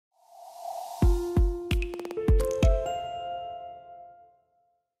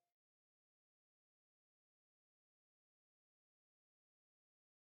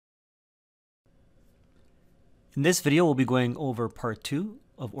In this video, we'll be going over part 2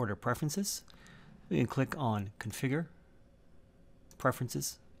 of order preferences. We can click on Configure,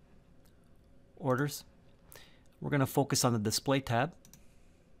 Preferences, Orders. We're going to focus on the Display tab.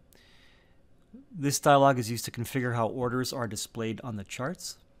 This dialog is used to configure how orders are displayed on the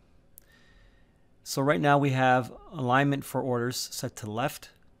charts. So right now we have alignment for orders set to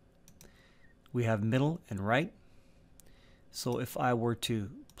left. We have middle and right. So if I were to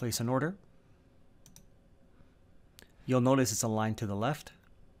place an order, you'll notice it's aligned to the left.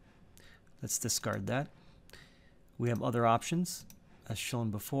 Let's discard that. We have other options as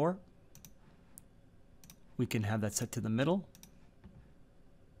shown before. We can have that set to the middle.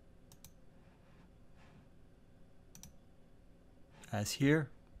 As here.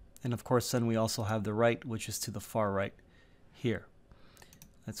 And of course then we also have the right, which is to the far right here.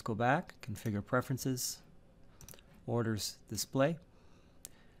 Let's go back, configure preferences, orders, display.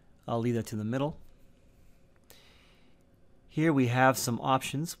 I'll leave that to the middle. Here we have some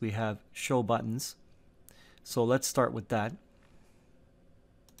options. We have show buttons. So let's start with that.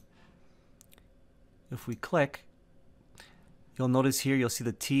 If we click, you'll notice here you'll see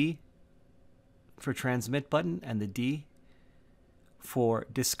the T for transmit button and the D for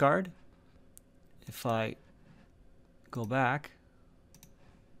discard. If I go back,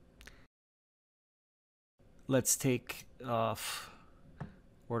 let's take off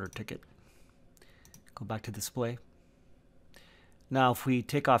order ticket. Go back to display. Now if we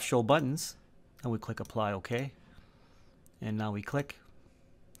take off show buttons and we click apply OK, and now we click,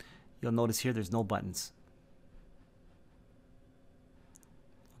 you'll notice here there's no buttons.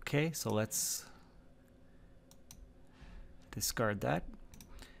 Okay, so let's discard that.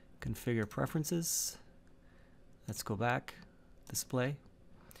 Configure preferences. Let's go back, display.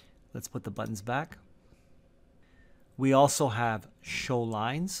 Let's put the buttons back. We also have show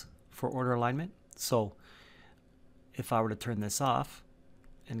lines for order alignment. So if I were to turn this off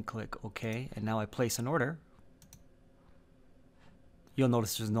and click OK, and now I place an order, you'll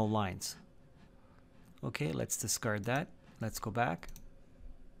notice there's no lines. Okay, let's discard that. Let's go back.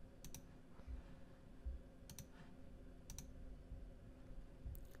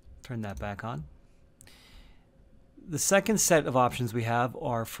 Turn that back on. The second set of options we have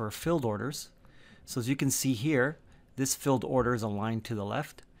are for filled orders. So as you can see here, this filled order is aligned to the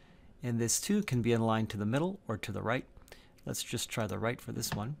left, and this too can be aligned to the middle or to the right. Let's just try the right for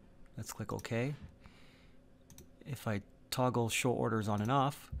this one. Let's click OK. If I toggle show orders on and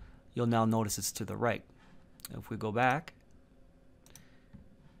off, you'll now notice it's to the right. If we go back,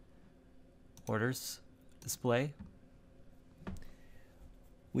 orders, display,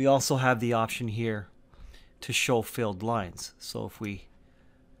 we also have the option here to show filled lines. So if we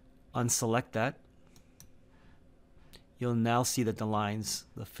unselect that, you'll now see that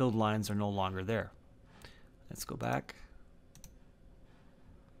the filled lines are no longer there. Let's go back.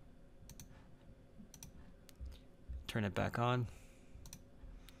 Turn it back on.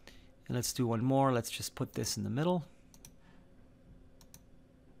 And let's do one more. Let's just put this in the middle.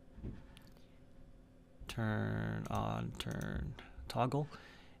 Turn on, turn, toggle.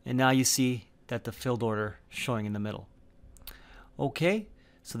 And now you see that the filled order showing in the middle. Okay,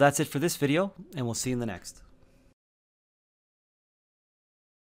 so that's it for this video, and we'll see you in the next.